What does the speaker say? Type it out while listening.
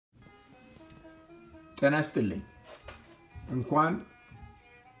ጤና ይስጥልኝ እንኳን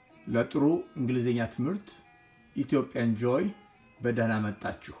ለጥሩ እንግሊዘኛ ትምህርት Ethiopian Joy በደህና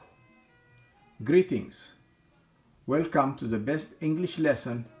መጣችሁ Greetings Welcome to the best English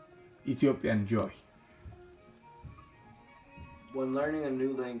lesson Ethiopian Joy When learning a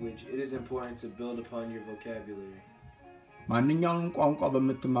new language it is important to build upon your vocabulary ማንኛውንም ቋንቋ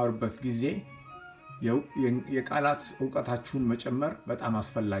በምትማሩበት ጊዜ የቃላት ዕውቀታችሁን መጨመር በጣም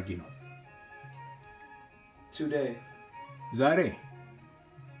አስፈላጊ ነው Today ዛሬ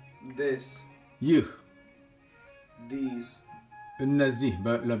this ይህ these እነዚህ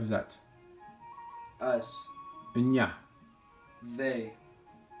ለብዛት us እኛ they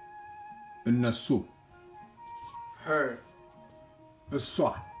እነሱ her እሷ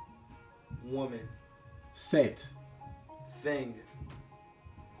woman ሴት thing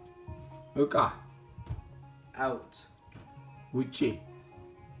ዕቃ out ውጪ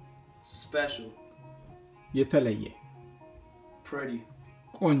special የተለየ pretty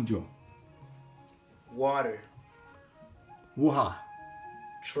ቆንጆ water ውሃ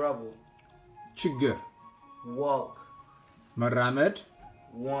trouble ችግር walk መራመድ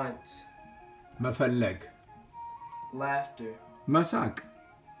want መፈለግ laughter መሳቅ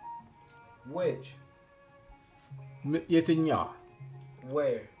which የትኛው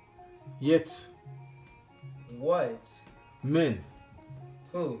where የት what ምን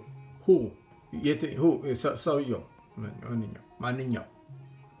who who ሰውየው ማንኛው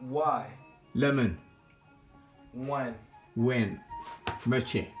why ለምን when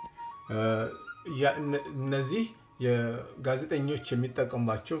መቼ እነዚህ የጋዜጠኞች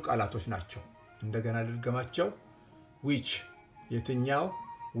የሚጠቀሙባቸው ቃላቶች ናቸው እንደገና ልድገማቸው which የትኛው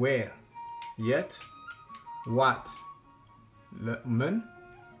where የት what ምን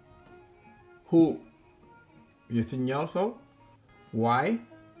who የትኛው ሰው why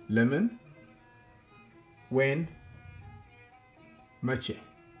ለምን when መቼ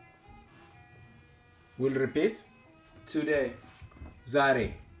we'll repeat today ዛሬ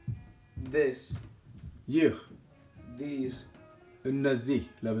this ይህ these እነዚህ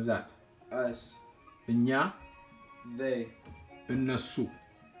ለብዛት us እኛ they እነሱ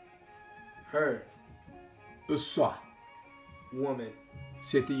her እሷ woman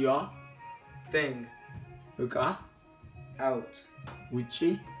ሴትየዋ thing ዕቃ out ውጪ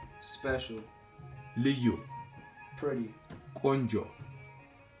special ልዩ pretty ቆንጆ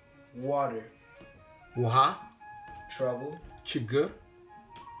water ውሃ trouble ችግር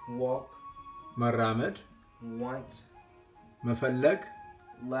walk መራመድ want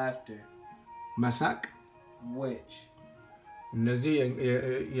laughter መሳቅ which እነዚህ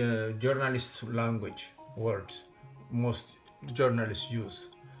የጆርናሊስት language words most journalists use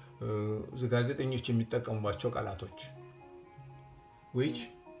ጋዜጠኞች የሚጠቀሙባቸው ቃላቶች which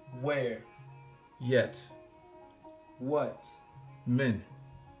where yet what ምን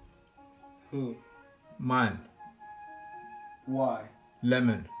who ማን why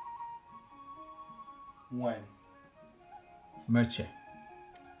ለምን when መቼ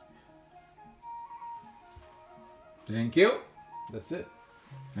Thank you. That's it.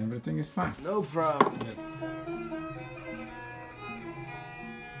 Everything is fine. no problem Yes.